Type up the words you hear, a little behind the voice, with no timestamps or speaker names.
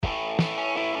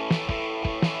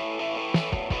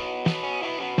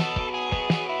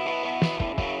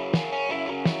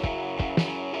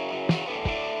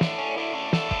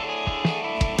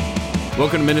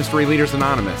Welcome to Ministry Leaders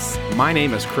Anonymous. My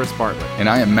name is Chris Bartlett. And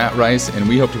I am Matt Rice, and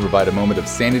we hope to provide a moment of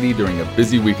sanity during a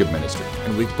busy week of ministry.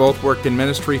 And we've both worked in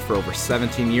ministry for over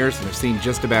 17 years and have seen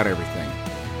just about everything.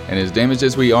 And as damaged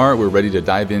as we are, we're ready to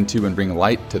dive into and bring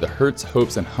light to the hurts,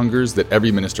 hopes, and hungers that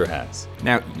every minister has.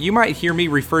 Now, you might hear me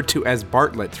referred to as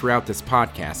Bartlett throughout this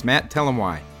podcast. Matt, tell them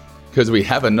why. Because we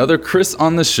have another Chris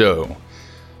on the show.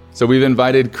 So we've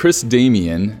invited Chris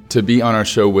Damien to be on our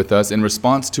show with us in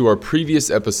response to our previous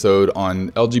episode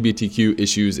on LGBTQ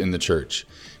issues in the church.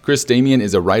 Chris Damien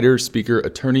is a writer, speaker,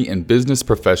 attorney, and business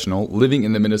professional living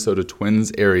in the Minnesota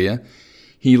Twins area.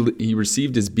 He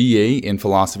received his BA in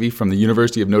philosophy from the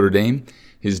University of Notre Dame,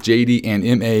 his JD and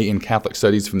MA in Catholic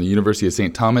Studies from the University of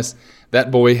St. Thomas.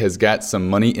 That boy has got some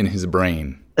money in his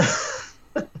brain.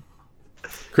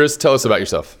 Chris, tell us about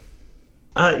yourself.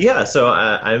 So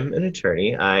I'm an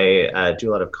attorney. I do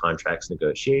a lot of contracts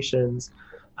negotiations.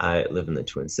 I live in the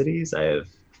Twin Cities. I have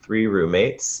 3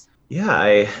 roommates.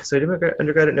 I did my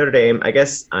undergrad at Notre Dame. I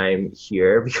guess I'm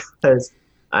here because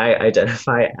I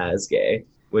identify as gay,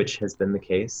 which has been the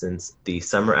case since the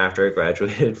summer after I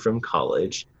graduated from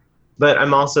college. But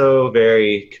I'm also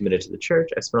very committed to the church.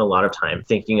 I spent a lot of time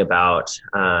thinking about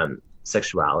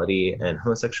sexuality and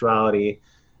homosexuality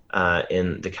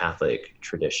in the Catholic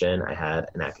tradition. I had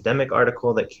an academic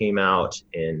article that came out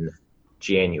in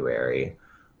January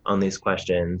on these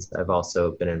questions. I've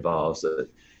also been involved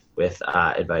with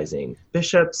advising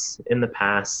bishops in the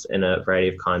past in a variety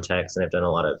of contexts, and I've done a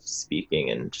lot of speaking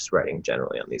and just writing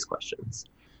generally on these questions.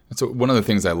 So one of the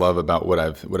things I love about what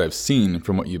I've seen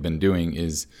from what you've been doing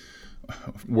is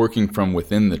working from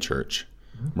within the church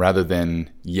rather than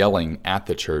yelling at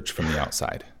the church from the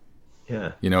outside.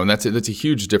 Yeah. And that's a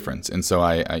huge difference. And so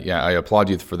I applaud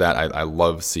you for that. I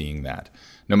love seeing that.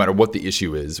 No matter what the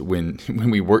issue is, when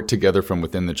we work together from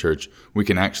within the church, we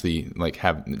can actually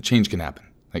have change can happen.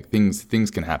 Things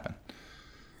can happen.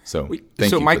 So thank you.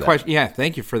 So my question,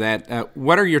 thank you for that.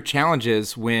 What are your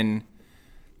challenges when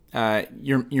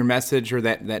your message or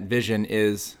that vision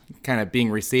is kind of being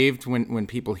received when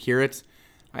people hear it?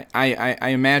 I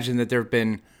imagine that there have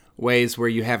been ways where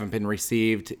you haven't been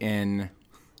received in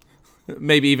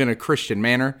maybe even a Christian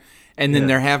manner. And then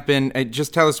there have been,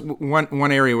 just tell us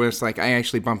one area where it's like, I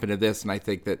actually bump into this and I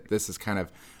think that this is kind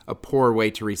of a poor way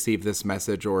to receive this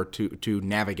message or to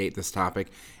navigate this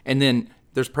topic. And then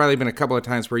there's probably been a couple of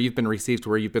times where you've been received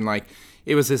where you've been like,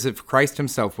 it was as if Christ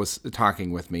himself was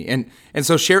talking with me. And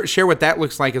so share what that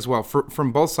looks like as well.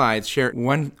 From both sides, share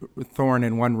one thorn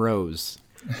and one rose.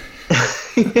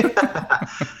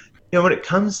 When it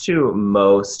comes to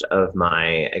most of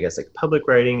my, public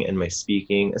writing and my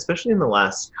speaking, especially in the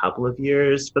last couple of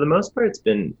years, for the most part, it's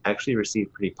been actually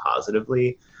received pretty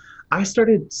positively. I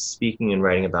started speaking and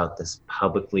writing about this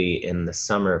publicly in the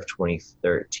summer of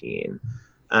 2013.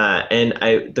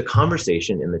 The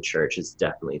conversation in the church has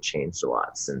definitely changed a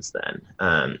lot since then.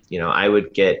 I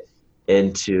would get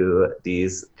into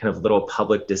these kind of little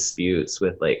public disputes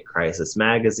with Crisis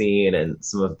Magazine and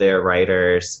some of their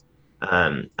writers.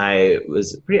 I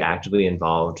was pretty actively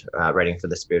involved writing for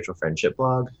the Spiritual Friendship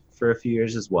blog for a few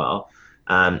years as well.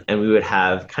 And we would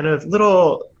have kind of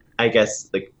little,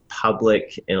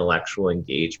 public intellectual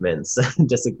engagements,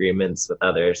 disagreements with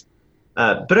others.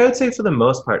 But I would say for the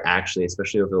most part, actually,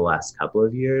 especially over the last couple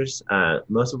of years,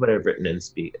 most of what I've written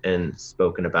and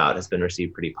spoken about has been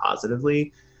received pretty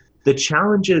positively. The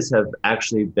challenges have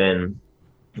actually been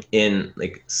in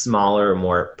smaller,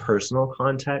 more personal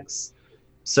contexts.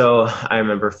 So I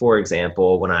remember, for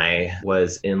example, when I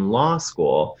was in law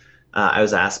school, I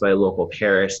was asked by a local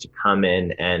parish to come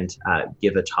in and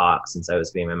give a talk since I was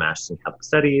getting my master's in Catholic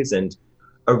Studies. And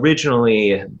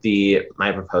originally,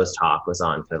 my proposed talk was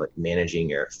on kind of managing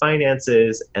your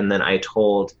finances. And then I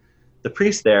told the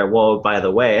priest there, well, by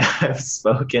the way, I've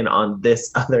spoken on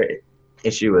this other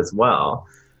issue as well.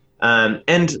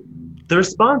 And the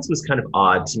response was kind of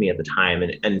odd to me at the time,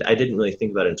 and I didn't really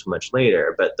think about it until much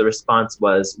later, but the response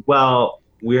was, well,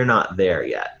 we're not there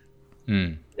yet.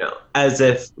 As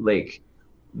if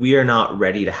we are not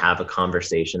ready to have a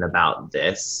conversation about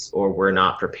this, or we're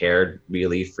not prepared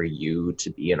really for you to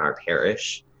be in our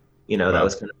parish. Wow. That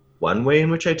was kind of one way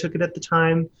in which I took it at the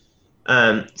time.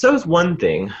 So that was one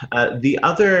thing. The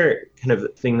other kind of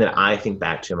thing that I think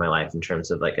back to in my life in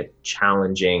terms of a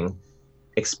challenging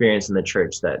experience in the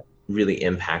church that really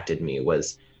impacted me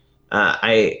was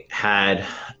I had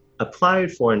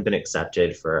applied for and been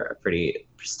accepted for a pretty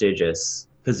prestigious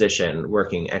position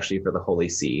working actually for the Holy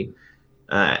See.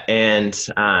 And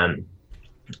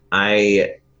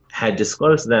I had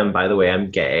disclosed to them, by the way, I'm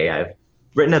gay. I've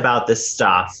written about this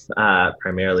stuff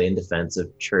primarily in defense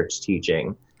of church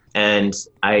teaching. And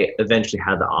I eventually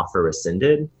had the offer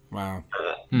rescinded. Wow.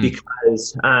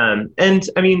 Because, and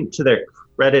I mean, to their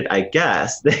credit, I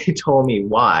guess, they told me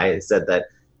why. They said that,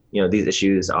 these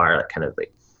issues are kind of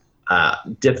like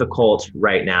difficult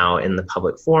right now in the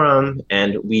public forum,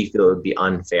 and we feel it would be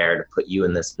unfair to put you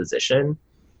in this position,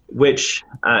 which,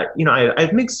 I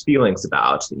have mixed feelings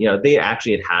about. They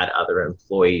actually had other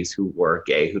employees who were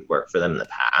gay who'd worked for them in the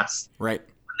past. Right.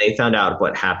 When they found out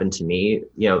what happened to me,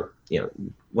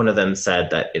 one of them said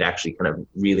that it actually kind of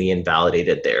really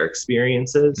invalidated their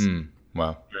experiences.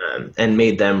 Wow. And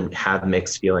made them have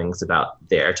mixed feelings about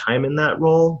their time in that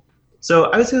role. So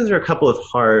I would say those are a couple of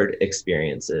hard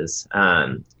experiences.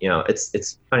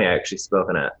 It's funny, I actually spoke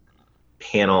on a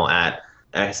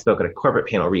corporate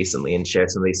panel recently and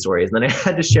shared some of these stories. And then I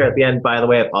had to share at the end, by the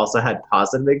way, I've also had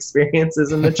positive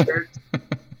experiences in the church.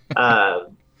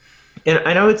 And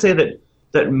I would say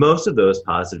that most of those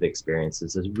positive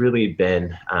experiences has really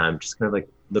been just kind of like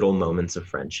little moments of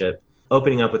friendship,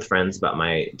 opening up with friends about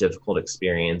my difficult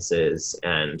experiences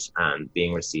and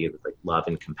being received with like love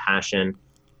and compassion.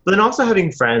 But then also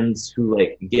having friends who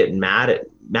like get mad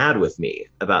with me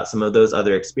about some of those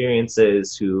other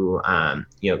experiences, who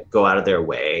go out of their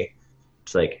way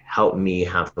to like help me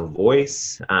have a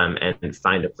voice and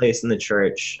find a place in the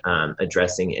church,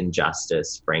 addressing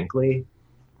injustice, frankly.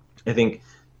 I think,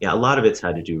 a lot of it's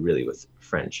had to do really with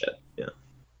friendship. Yeah.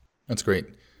 That's great.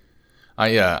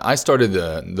 I started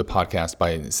the podcast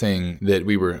by saying that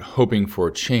we were hoping for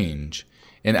change.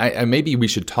 And I maybe we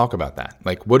should talk about that.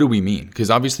 Like, what do we mean? Because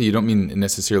obviously you don't mean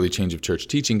necessarily change of church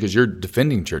teaching, because you're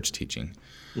defending church teaching.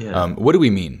 Yeah. What do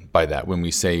we mean by that when we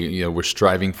say, we're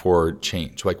striving for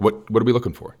change? Like, what are we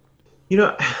looking for?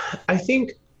 I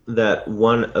think that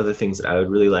one of the things that I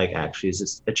would really like actually is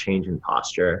just a change in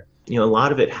posture. A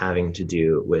lot of it having to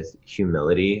do with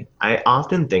humility. I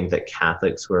often think that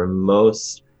Catholics who are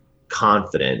most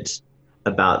confident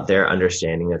about their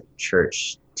understanding of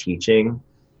church teaching,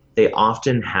 they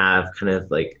often have kind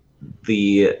of like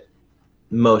the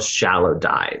most shallow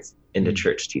dive into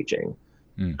church teaching.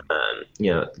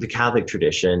 The Catholic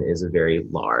tradition is a very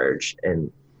large and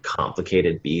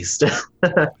complicated beast.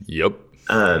 Yep.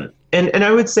 And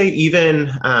I would say even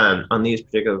on these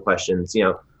particular questions,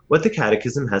 what the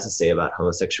Catechism has to say about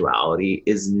homosexuality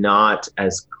is not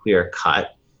as clear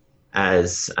cut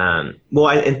as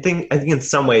I think in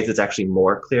some ways it's actually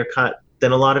more clear cut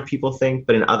than a lot of people think,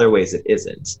 but in other ways it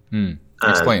isn't.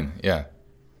 Explain. Yeah.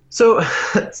 So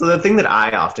the thing that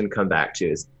I often come back to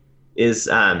is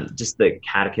just the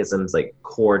Catechism's like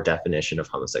core definition of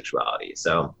homosexuality.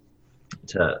 So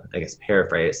to, I guess,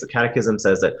 paraphrase, the Catechism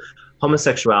says that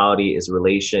homosexuality is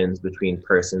relations between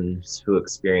persons who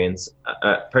experience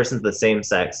persons of the same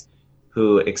sex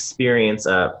who experience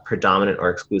a predominant or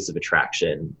exclusive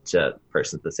attraction to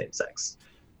persons of the same sex.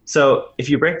 So if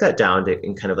you break that down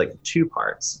in kind of like two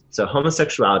parts, so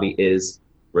homosexuality is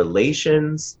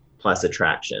relations plus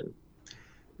attraction.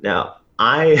 Now,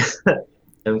 I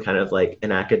am kind of like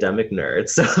an academic nerd.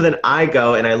 So then I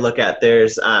go and I look at,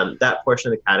 there's that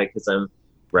portion of the Catechism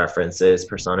references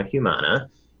Persona Humana,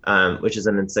 which is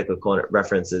an encyclical, and it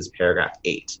references paragraph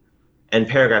 8. And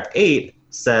paragraph 8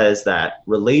 says that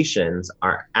relations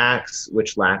are acts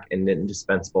which lack an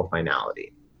indispensable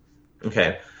finality.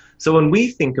 Okay, so when we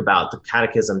think about the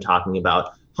Catechism talking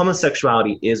about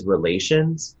homosexuality is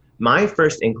relations, my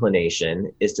first inclination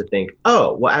is to think,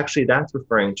 oh, well, actually that's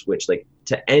referring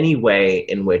to any way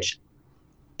in which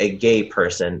a gay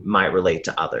person might relate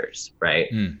to others, right?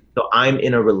 So I'm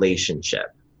in a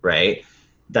relationship, right?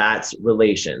 That's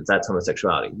relations, that's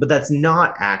homosexuality. But that's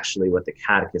not actually what the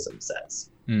Catechism says,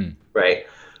 right?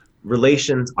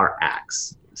 Relations are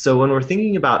acts. So when we're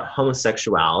thinking about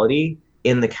homosexuality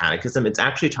in the Catechism, it's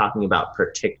actually talking about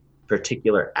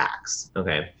particular acts,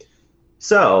 okay?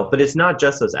 So, but it's not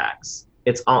just those acts.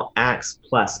 It's all acts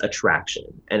plus attraction,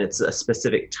 and it's a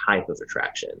specific type of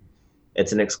attraction.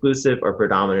 It's an exclusive or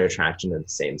predominant attraction of the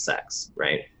same sex,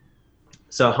 right?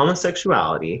 So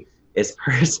homosexuality is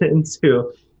persons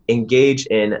who engage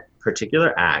in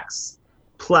particular acts,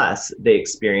 plus they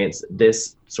experience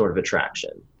this sort of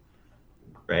attraction,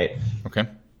 right? Okay.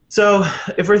 So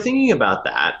if we're thinking about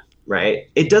that, right,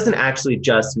 it doesn't actually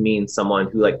just mean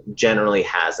someone who generally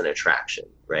has an attraction,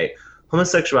 right?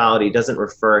 Homosexuality doesn't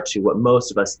refer to what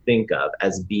most of us think of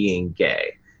as being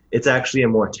gay. It's actually a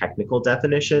more technical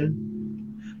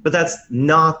definition, but that's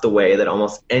not the way that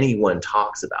almost anyone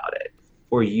talks about it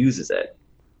or uses it.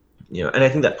 And I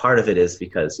think that part of it is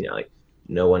because,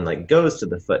 no one goes to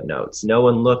the footnotes. No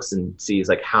one looks and sees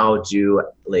how do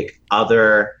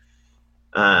other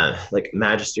like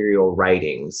magisterial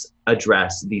writings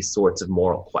address these sorts of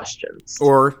moral questions.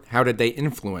 Or how did they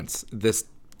influence this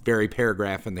very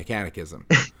paragraph in the catechism?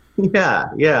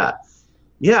 Yeah.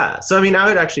 So, I mean, I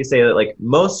would actually say that like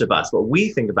most of us, what we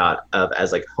think about of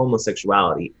as like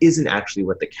homosexuality isn't actually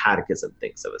what the catechism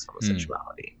thinks of as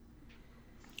homosexuality.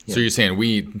 So you're saying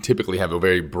we typically have a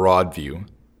very broad view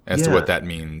as to what that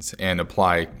means and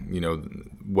apply,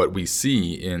 what we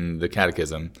see in the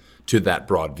catechism to that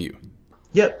broad view.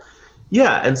 Yep.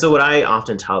 Yeah. And so what I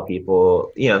often tell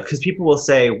people, because people will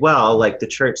say, well, like the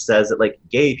church says that like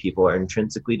gay people are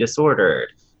intrinsically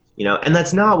disordered, and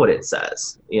that's not what it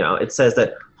says. It says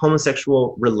that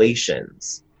homosexual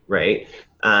relations, right?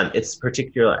 It's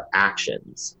particular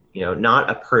actions, not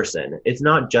a person. It's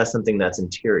not just something that's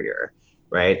interior,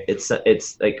 right? It's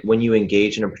like when you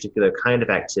engage in a particular kind of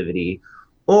activity,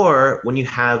 or when you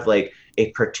have like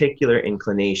a particular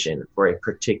inclination for a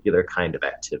particular kind of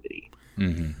activity.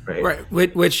 Right.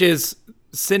 Which is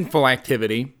sinful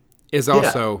activity is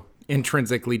also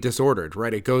intrinsically disordered,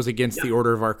 right? It goes against the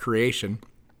order of our creation.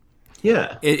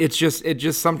 Yeah. It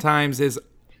just sometimes is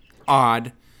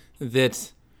odd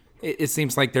that it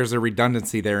seems like there's a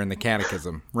redundancy there in the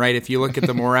catechism, right? If you look at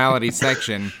the morality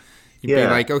section, you'd be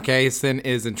like, okay, sin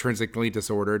is intrinsically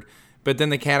disordered, but then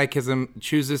the catechism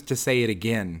chooses to say it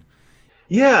again.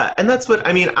 Yeah. And that's what,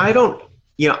 I mean, I don't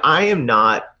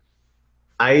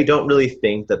really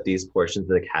think that these portions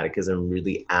of the catechism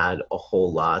really add a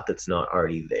whole lot that's not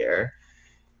already there.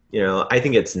 I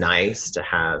think it's nice to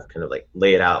have kind of like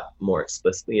lay it out more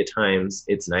explicitly at times.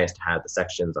 It's nice to have the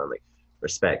sections on like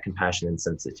respect, compassion, and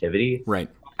sensitivity. Right.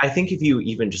 I think if you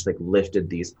even just like lifted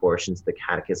these portions of the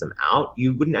catechism out,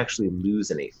 you wouldn't actually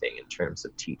lose anything in terms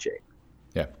of teaching.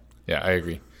 Yeah, I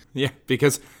agree. Yeah,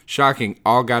 because shocking,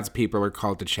 all God's people are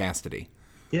called to chastity.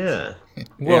 Yeah.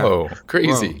 Whoa,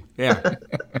 crazy. Whoa. Yeah.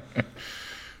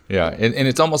 Yeah, and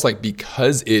it's almost like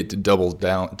because it doubles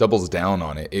down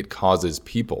on it, it causes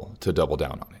people to double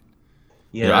down on it.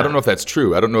 Yeah. I don't know if that's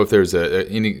true. I don't know if there's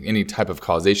any type of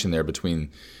causation there between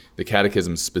the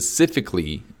catechism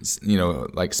specifically,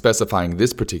 like specifying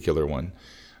this particular one,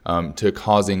 to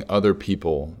causing other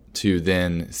people to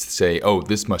then say, oh,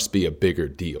 this must be a bigger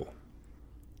deal.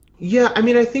 Yeah, I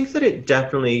mean, I think that it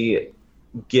definitely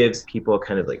gives people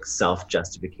kind of like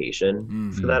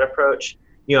self-justification for that approach.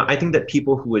 I think that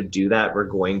people who would do that were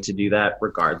going to do that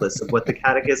regardless of what the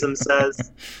catechism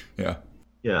says.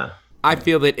 Yeah. I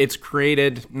feel that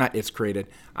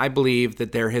I believe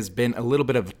that there has been a little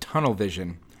bit of tunnel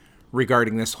vision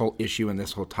regarding this whole issue and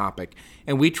this whole topic.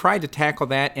 And we tried to tackle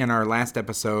that in our last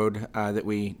episode that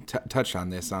we touched on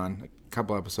this on a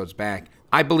couple episodes back.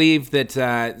 I believe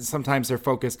that sometimes they're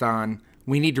focused on,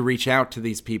 we need to reach out to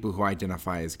these people who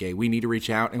identify as gay. We need to reach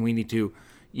out and we need to,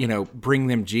 bring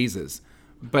them Jesus.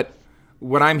 But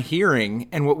what I'm hearing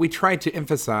and what we try to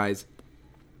emphasize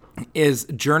is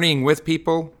journeying with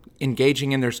people,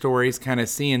 engaging in their stories, kind of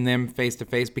seeing them face to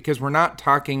face, because we're not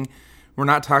talking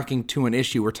to an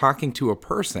issue, we're talking to a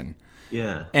person.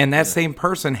 Yeah. And that same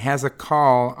person has a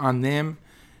call on them.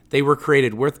 They were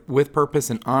created with purpose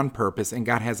and on purpose, and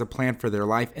God has a plan for their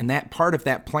life. And that part of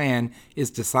that plan is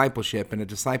discipleship. And a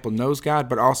disciple knows God,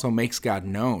 but also makes God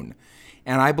known.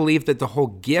 And I believe that the whole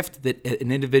gift that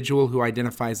an individual who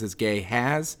identifies as gay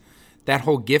has, that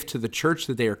whole gift to the church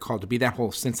that they are called to be, that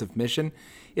whole sense of mission,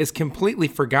 is completely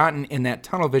forgotten in that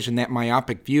tunnel vision, that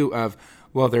myopic view of,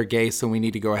 well, they're gay, so we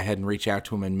need to go ahead and reach out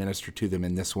to them and minister to them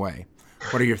in this way.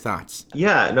 What are your thoughts?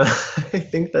 Yeah, no, I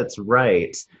think that's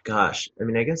right. Gosh, I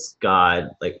mean, I guess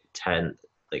God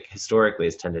historically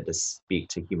has tended to speak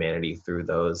to humanity through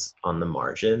those on the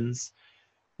margins.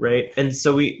 Right. And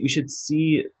so we should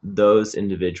see those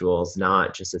individuals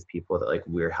not just as people that like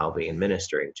we're helping and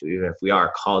ministering to, even if we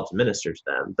are called to minister to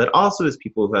them, but also as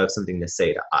people who have something to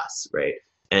say to us, right?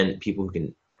 And people who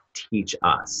can teach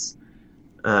us.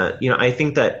 I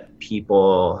think that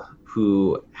people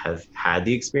who have had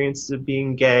the experiences of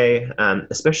being gay,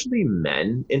 especially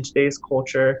men in today's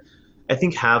culture, I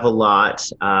think have a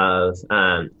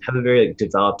very like,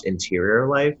 developed interior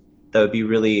life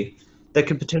that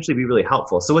could potentially be really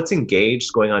helpful. So what's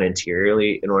engaged going on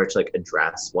interiorly in order to like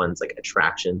address one's like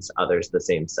attractions to others of the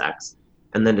same sex,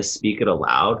 and then to speak it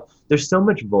aloud, there's so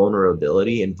much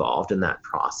vulnerability involved in that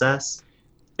process.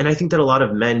 And I think that a lot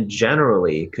of men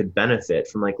generally could benefit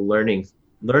from like learning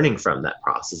from that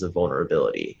process of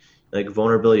vulnerability. Like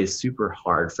vulnerability is super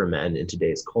hard for men in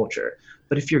today's culture.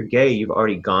 But if you're gay, you've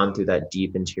already gone through that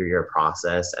deep interior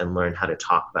process and learned how to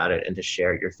talk about it and to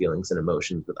share your feelings and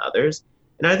emotions with others.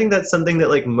 And I think that's something that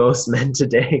like most men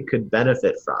today could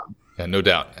benefit from. Yeah, no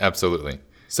doubt. Absolutely.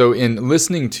 So in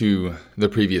listening to the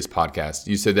previous podcast,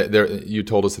 you said that you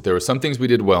told us that there were some things we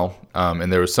did well, and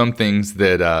there were some things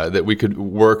that we could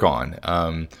work on.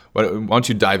 Why don't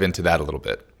you dive into that a little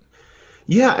bit?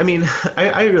 Yeah, I mean,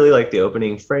 I really like the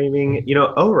opening framing.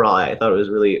 Overall, I thought it was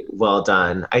really well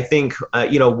done. I think,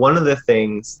 one of the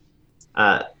things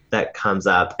that comes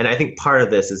up, and I think part of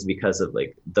this is because of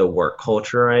like the work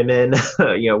culture I'm in.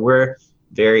 We're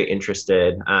very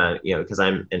interested, because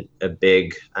I'm in a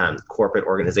big corporate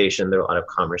organization. There are a lot of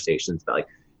conversations about like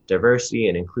diversity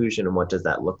and inclusion and what does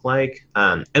that look like.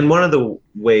 And one of the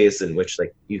ways in which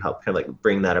like you help kind of like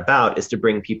bring that about is to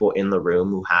bring people in the room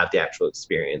who have the actual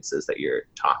experiences that you're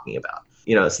talking about.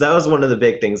 So that was one of the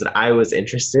big things that I was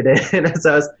interested in as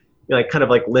I was kind of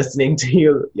like listening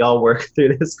to y'all work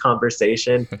through this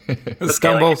conversation.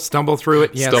 Stumble through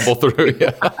it. Yes. Stumble through it.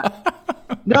 Yeah.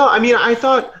 No, I mean, I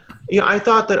thought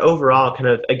that overall kind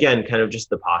of just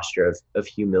the posture of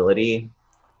humility,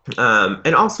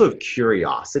 and also of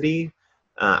curiosity.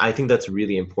 I think that's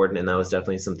really important. And that was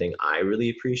definitely something I really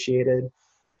appreciated.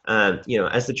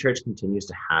 As the church continues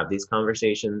to have these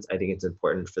conversations, I think it's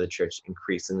important for the church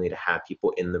increasingly to have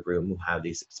people in the room who have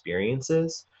these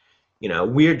experiences.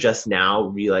 We're just now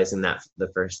realizing that for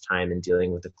the first time in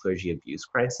dealing with the clergy abuse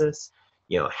crisis,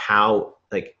 how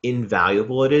like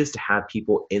invaluable it is to have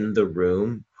people in the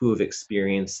room who have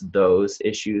experienced those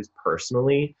issues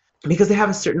personally, because they have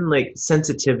a certain like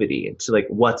sensitivity to like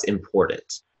what's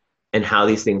important and how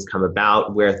these things come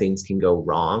about, where things can go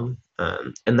wrong.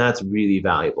 And that's really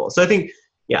valuable. So I think,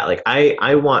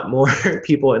 I want more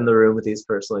people in the room with these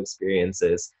personal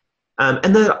experiences.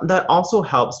 And that also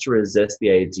helps to resist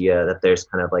the idea that there's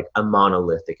kind of like a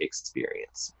monolithic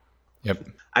experience. Yep.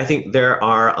 I think there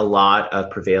are a lot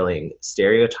of prevailing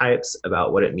stereotypes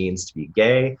about what it means to be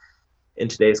gay in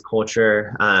today's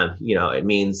culture. It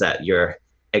means that you're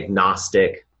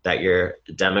agnostic, that you're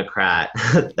a Democrat,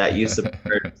 that you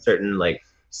support certain like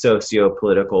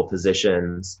socio-political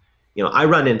positions. I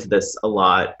run into this a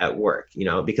lot at work,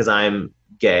 because I'm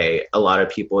gay. A lot of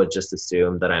people would just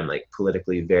assume that I'm like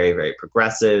politically very, very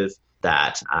progressive,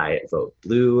 that I vote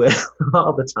blue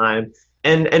all the time.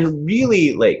 And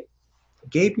really like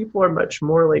gay people are much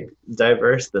more like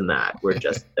diverse than that. We're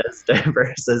just as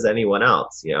diverse as anyone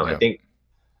else. Yeah. I think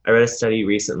I read a study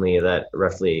recently that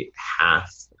roughly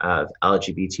half of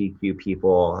LGBTQ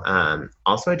people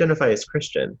also identify as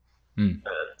Christian.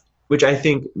 Which I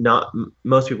think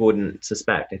most people wouldn't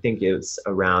suspect. I think it's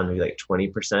around maybe like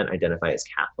 20% identify as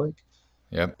Catholic.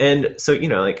 Yep. And so,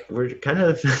 we're kind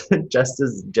of just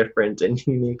as different and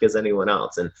unique as anyone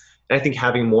else. And I think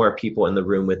having more people in the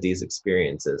room with these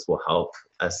experiences will help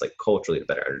us like culturally to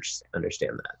better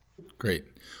understand that. Great.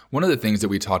 One of the things that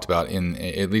we talked about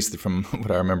at least from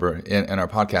what I remember in our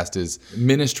podcast, is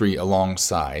ministry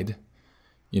alongside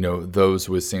those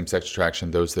with same-sex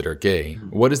attraction, those that are gay.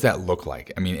 What does that look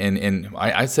like? I mean, and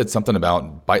I said something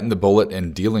about biting the bullet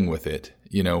and dealing with it,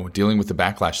 dealing with the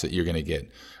backlash that you're going to get.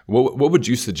 What would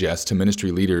you suggest to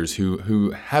ministry leaders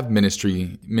who have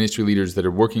ministry leaders that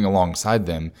are working alongside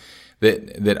them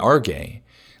that are gay?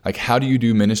 Like, how do you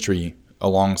do ministry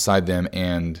alongside them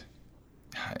and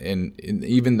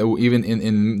even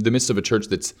in the midst of a church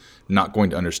that's not going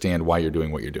to understand why you're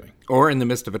doing what you're doing, or in the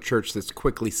midst of a church that's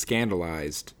quickly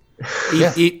scandalized,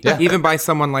 even by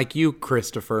someone like you,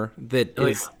 Christopher, that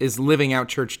is living out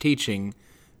church teaching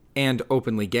and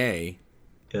openly gay.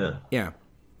 Yeah.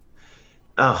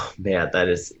 Oh man, that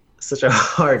is such a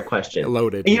hard question.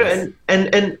 Loaded.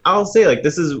 And I'll say like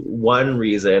this is one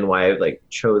reason why I've like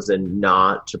chosen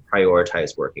not to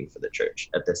prioritize working for the church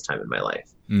at this time in my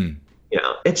life.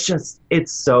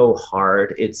 It's so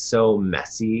hard. It's so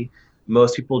messy.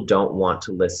 Most people don't want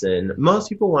to listen. Most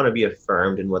people want to be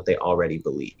affirmed in what they already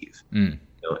believe. And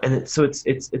it's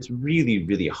really,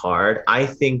 really hard. I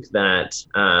think that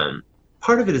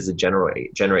part of it is a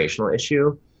generational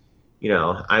issue.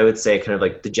 I would say kind of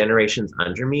like the generations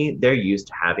under me, they're used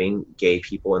to having gay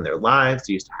people in their lives.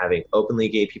 They're used to having openly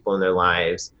gay people in their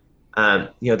lives.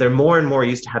 They're more and more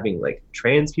used to having like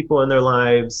trans people in their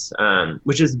lives,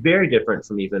 which is very different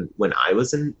from even when I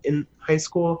was in high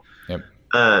school. Yep.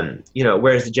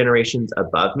 Whereas the generations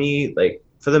above me, like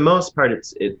for the most part,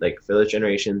 it's like for those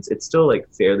generations, it's still like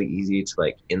fairly easy to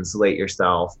like insulate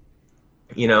yourself,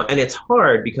 and it's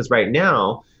hard because right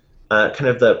now, kind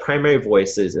of the primary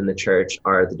voices in the church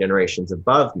are the generations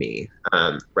above me,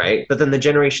 right? But then the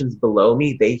generations below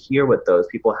me, they hear what those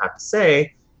people have to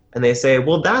say. And they say,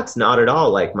 well, that's not at all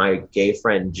like my gay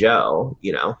friend Joe,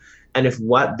 and if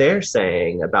what they're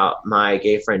saying about my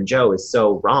gay friend Joe is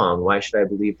so wrong, why should I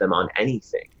believe them on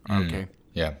anything? Okay.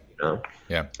 Yeah. know?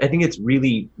 Yeah. I think it's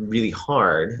really, really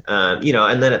hard, and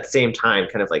then at the same time,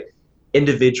 kind of like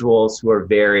individuals who are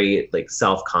very like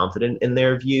self-confident in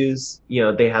their views,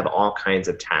 they have all kinds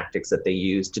of tactics that they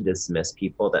use to dismiss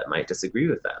people that might disagree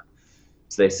with them.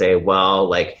 So they say, well,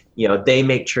 like, they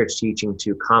make church teaching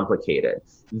too complicated.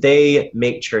 They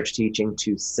make church teaching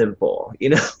too simple.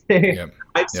 Yep.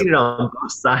 I've seen it on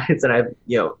both sides, and I've,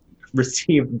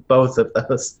 received both of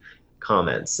those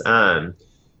comments.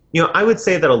 I would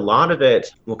say that a lot of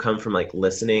it will come from like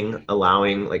listening,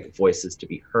 allowing like voices to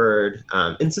be heard,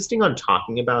 insisting on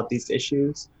talking about these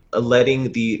issues,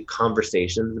 letting the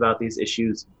conversations about these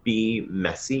issues be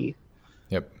messy.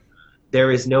 Yep. There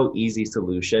is no easy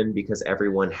solution because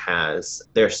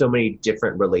there are so many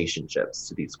different relationships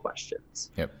to these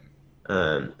questions. Yep.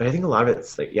 But I think a lot of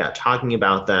it's like, talking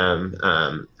about them,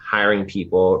 hiring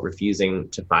people, refusing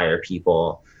to fire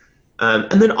people.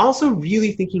 And then also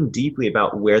really thinking deeply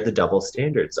about where the double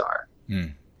standards are.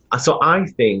 So I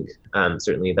think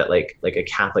certainly that like a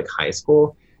Catholic high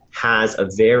school has a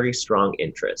very strong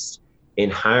interest in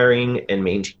hiring and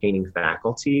maintaining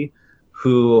faculty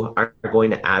who are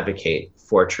going to advocate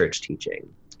for church teaching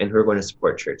and who are going to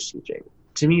support church teaching.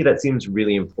 To me, that seems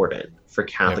really important for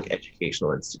Catholic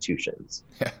educational institutions.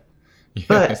 Yeah.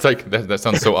 But it's like that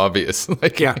sounds so obvious.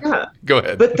 Like, go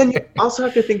ahead. But then you also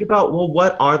have to think about, well,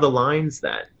 what are the lines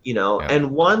then?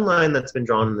 And one line that's been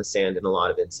drawn in the sand in a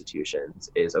lot of institutions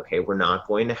is, okay, we're not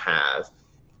going to have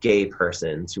gay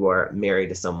persons who are married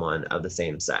to someone of the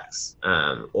same sex,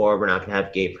 or we're not going to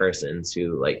have gay persons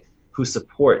who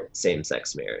support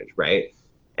same-sex marriage, right?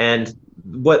 And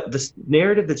what the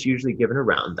narrative that's usually given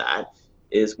around that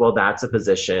is, well, that's a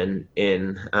position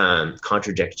in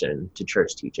contradiction to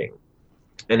church teaching.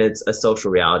 And it's a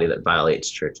social reality that violates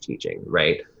church teaching,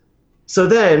 right? So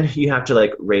then you have to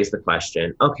like raise the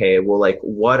question, okay, well, like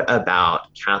what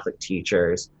about Catholic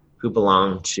teachers who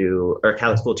belong to, or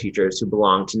Catholic school teachers who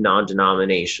belong to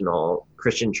non-denominational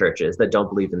Christian churches that don't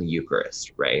believe in the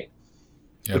Eucharist, right?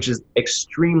 Yep. Which is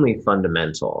extremely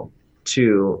fundamental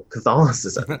to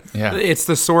Catholicism. It's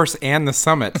the source and the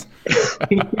summit.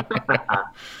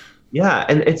 Yeah,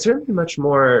 and it's certainly much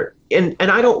more, and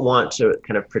I don't want to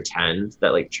kind of pretend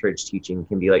that like church teaching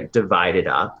can be like divided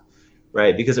up,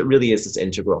 right? Because it really is this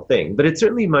integral thing, but it's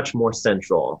certainly much more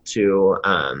central to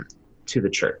the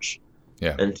church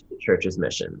and to the church's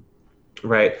mission,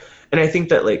 right? And I think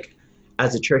that like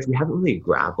as a church, we haven't really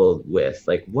grappled with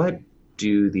like what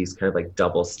do these kind of like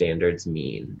double standards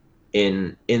mean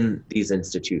in these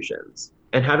institutions,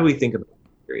 and how do we think about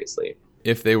it seriously?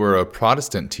 If they were a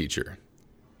Protestant teacher,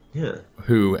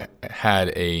 who had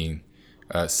a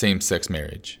same-sex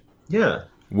marriage,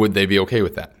 would they be okay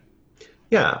with that?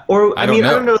 Yeah, or I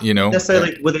don't know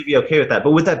necessarily would they be okay with that,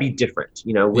 but would that be different?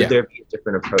 Would there be a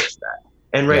different approach to that?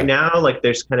 And right now, like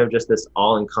there's kind of just this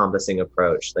all-encompassing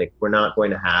approach. Like we're not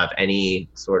going to have any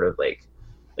sort of like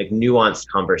nuanced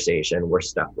conversation. We're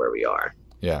stuck where we are.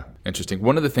 Yeah, interesting.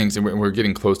 One of the things, and we're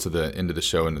getting close to the end of the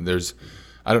show, and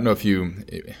I don't know if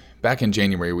back in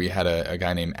January, we had a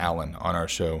guy named Alan on our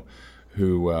show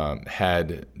who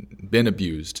had been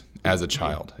abused as a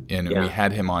child, and we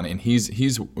had him on, and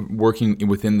he's working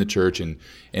within the church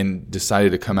and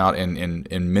decided to come out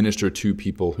and minister to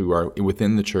people who are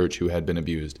within the church who had been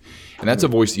abused. And that's a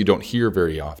voice you don't hear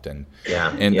very often.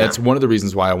 That's one of the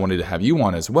reasons why I wanted to have you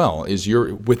on as well, is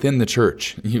you're within the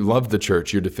church. You love the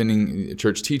church. You're defending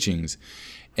church teachings.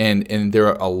 And there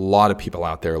are a lot of people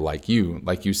out there like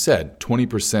you said,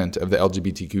 20% of the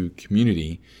LGBTQ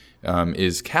community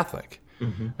is Catholic.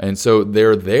 Mm-hmm. And so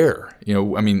they're there,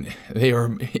 they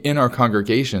are in our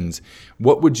congregations.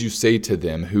 What would you say to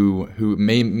them who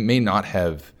may not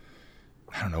have,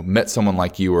 met someone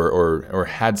like you or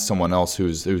had someone else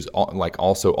who's like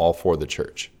also all for the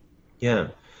church? Yeah.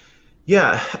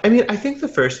 I think the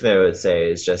first thing I would say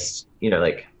is just,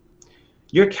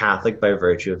 you're Catholic by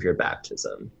virtue of your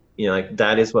baptism.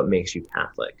 That is what makes you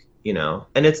Catholic,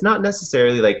 and it's not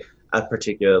necessarily like a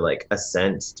particular like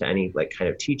assent to any like kind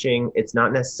of teaching. It's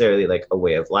not necessarily like a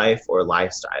way of life or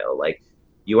lifestyle. Like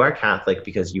you are Catholic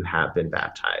because you have been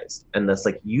baptized, and thus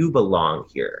like you belong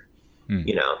here.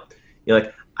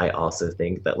 Like I also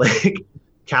think that like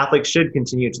Catholics should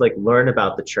continue to like learn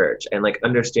about the church and like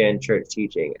understand church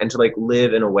teaching and to like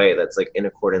live in a way that's like in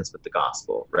accordance with the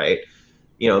gospel, right?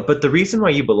 But the reason why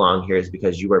you belong here is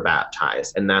because you were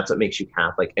baptized, and that's what makes you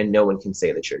Catholic, and no one can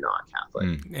say that you're not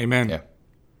Catholic. Amen.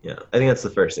 Yeah, I think that's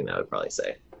the first thing that I would probably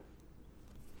say.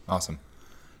 Awesome.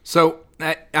 So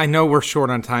I know we're short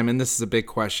on time, and this is a big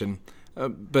question,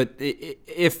 but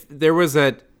if there was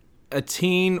a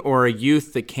teen or a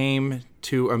youth that came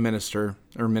to a minister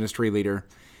or ministry leader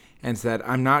and said,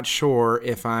 I'm not sure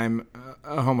if I'm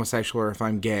a homosexual or if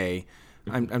I'm gay.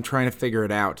 I'm trying to figure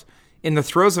it out. In the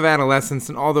throes of adolescence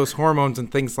and all those hormones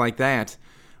and things like that,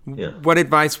 what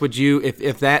advice would you,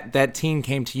 if that teen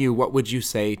came to you, what would you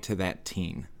say to that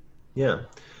teen? Yeah.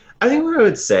 I think what I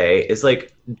would say is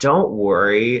like, don't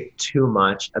worry too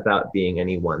much about being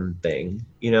any one thing.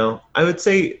 I would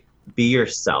say be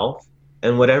yourself,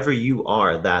 and whatever you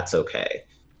are, that's okay.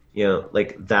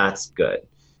 Like that's good.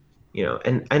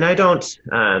 And I don't,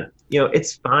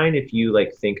 it's fine if you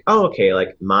like think, oh, okay,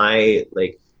 like my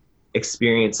like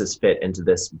experiences fit into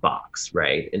this box,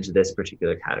 right? Into this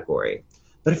particular category.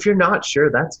 But if you're not sure,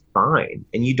 that's fine.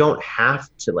 And you don't have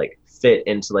to like fit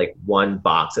into like one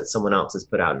box that someone else has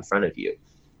put out in front of you.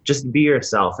 Just be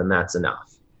yourself, and that's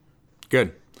enough.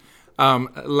 Good.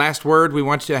 Last word, we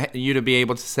want you to be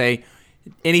able to say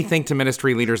anything to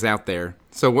ministry leaders out there.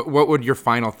 So what would your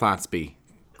final thoughts be,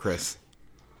 Chris?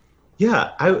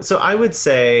 Yeah, I would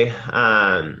say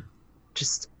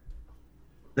just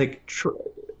like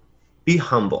be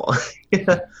humble.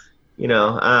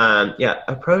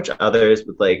 Approach others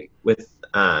with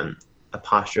a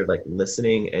posture of like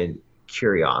listening and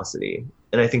curiosity,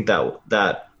 and I think that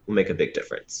will make a big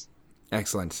difference.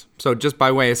 Excellent. So just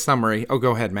by way of summary,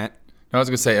 go ahead, Matt. No, I was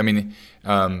going to say, I mean,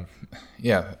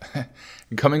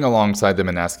 coming alongside them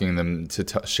and asking them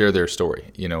to share their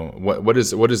story. What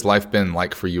has life been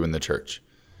like for you in the church?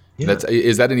 Yeah.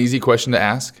 Is that an easy question to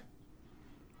ask?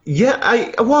 Yeah,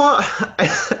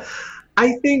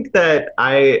 I think that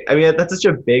I mean that's such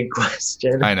a big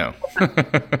question. I know.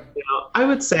 I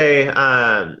would say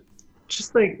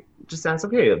just ask,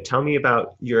 okay, tell me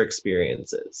about your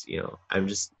experiences. I'm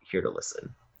just here to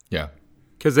listen. Yeah.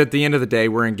 Because at the end of the day,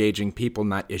 we're engaging people,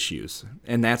 not issues.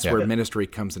 And that's where ministry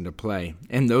comes into play.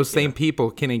 And those same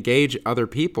people can engage other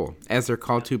people as they're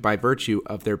called to by virtue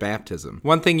of their baptism.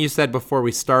 One thing you said before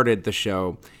we started the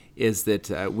show is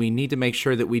that we need to make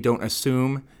sure that we don't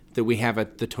assume that we have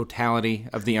the totality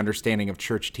of the understanding of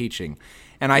church teaching.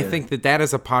 And I think that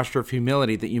is a posture of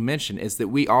humility that you mentioned, is that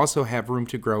we also have room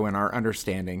to grow in our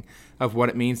understanding of what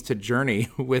it means to journey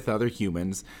with other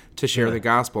humans, to share the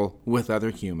gospel with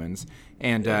other humans,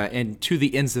 and to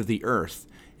the ends of the earth.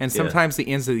 And sometimes the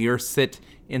ends of the earth sit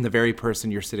in the very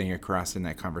person you're sitting across in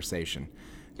that conversation,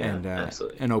 and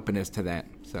an openness to that.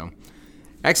 So,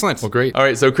 excellent. Well, great. All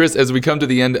right, so Chris, as we come to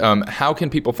the end, how can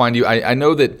people find you? I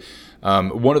know that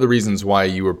one of the reasons why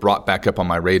you were brought back up on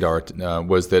my radar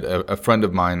was that a friend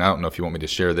of mine, I don't know if you want me to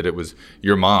share, that it was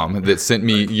your mom that sent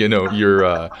me,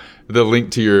 your the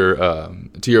link to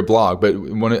your blog. But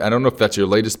I don't know if that's your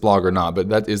latest blog or not.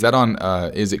 But is that on?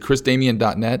 Is it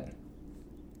chrisdamian.net?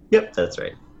 Yep, that's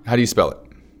right. How do you spell it?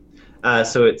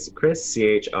 So it's Chris,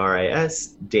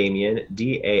 CHRIS, Damian,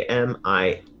 DAMIAN.net.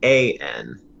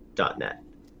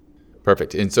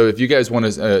 Perfect. And so if you guys want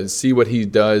to see what he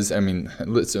does, I mean,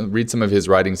 let's read some of his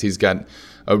writings. He's got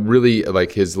a really,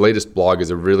 his latest blog is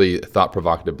a really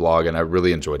thought-provocative blog, and I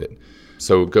really enjoyed it.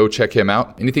 So go check him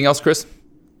out. Anything else, Chris?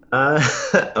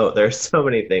 There's so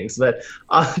many things, but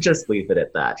I'll just leave it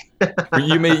at that.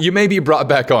 You may be brought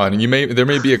back on. There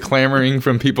may be a clamoring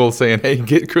from people saying, "Hey,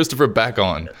 get Christopher back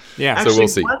on." Yeah. Actually, so we'll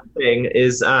see. One thing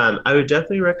is, I would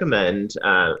definitely recommend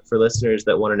for listeners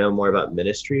that want to know more about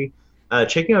ministry,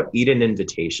 checking out Eden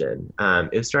Invitation.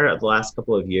 It started out the last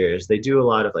couple of years. They do a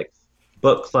lot of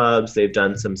book clubs. They've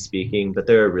done some speaking, but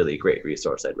they're a really great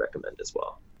resource I'd recommend as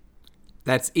well.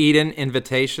 That's Eden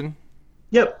Invitation?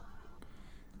 Yep.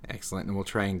 Excellent. And we'll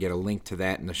try and get a link to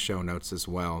that in the show notes as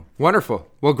well. Wonderful.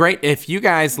 Well, great. If you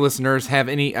guys, listeners, have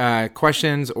any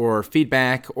questions or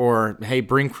feedback, or, hey,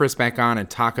 bring Chris back on and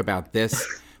talk about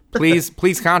this,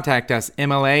 please contact us,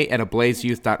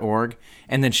 mla@ablazeyouth.org,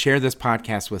 and then share this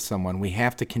podcast with someone. We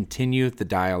have to continue the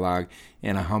dialogue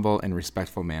in a humble and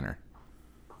respectful manner.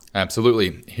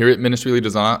 Absolutely. Here at Ministry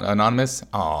Leaders Anonymous,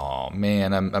 oh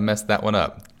man, I messed that one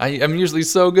up. I'm usually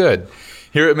so good.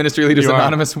 Here at Ministry Leaders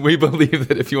Anonymous, we believe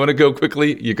that if you want to go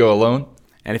quickly, you go alone.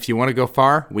 And if you want to go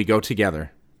far, we go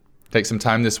together. Take some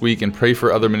time this week and pray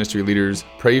for other ministry leaders.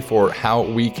 Pray for how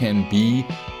we can be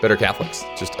better Catholics,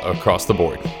 just across the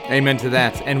board. Amen to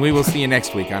that. And we will see you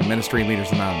next week on Ministry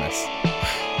Leaders Anonymous.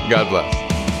 God bless.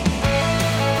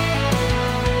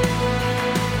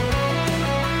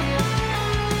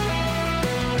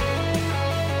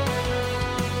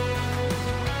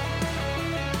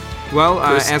 Well,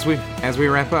 as we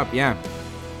wrap up,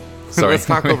 Sorry. Let's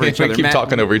talk over each other. Keep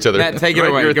talking over each other. Matt, take it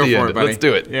away. Go for it, buddy. Let's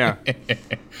do it. Yeah.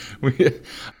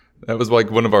 That was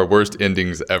one of our worst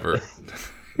endings ever.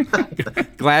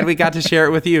 Glad we got to share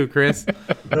it with you, Chris.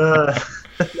 No,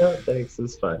 thanks. It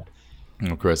was fun.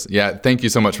 Oh, Chris. Yeah, thank you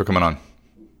so much for coming on.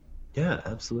 Yeah,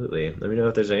 absolutely. Let me know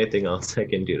if there's anything else I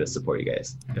can do to support you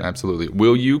guys. Yeah, Absolutely.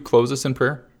 Will you close us in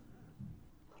prayer?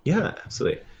 yeah,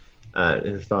 absolutely.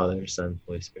 In the Father, Son,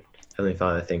 Holy Spirit. Heavenly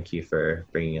Father, thank you for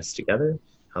bringing us together.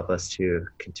 Help us to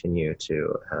continue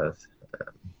to have a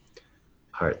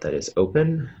heart that is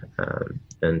open,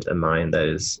 and a mind that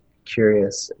is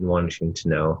curious and wanting to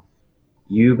know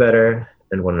you better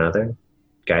and one another.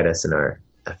 Guide us in our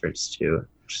efforts to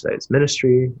exercise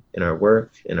ministry, in our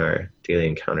work, in our daily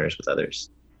encounters with others.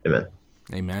 Amen.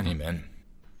 Amen. Amen.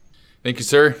 Thank you,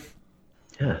 sir.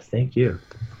 Yeah, thank you.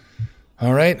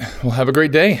 All right. Well, have a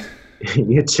great day.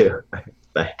 You too.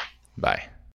 Bye. Bye.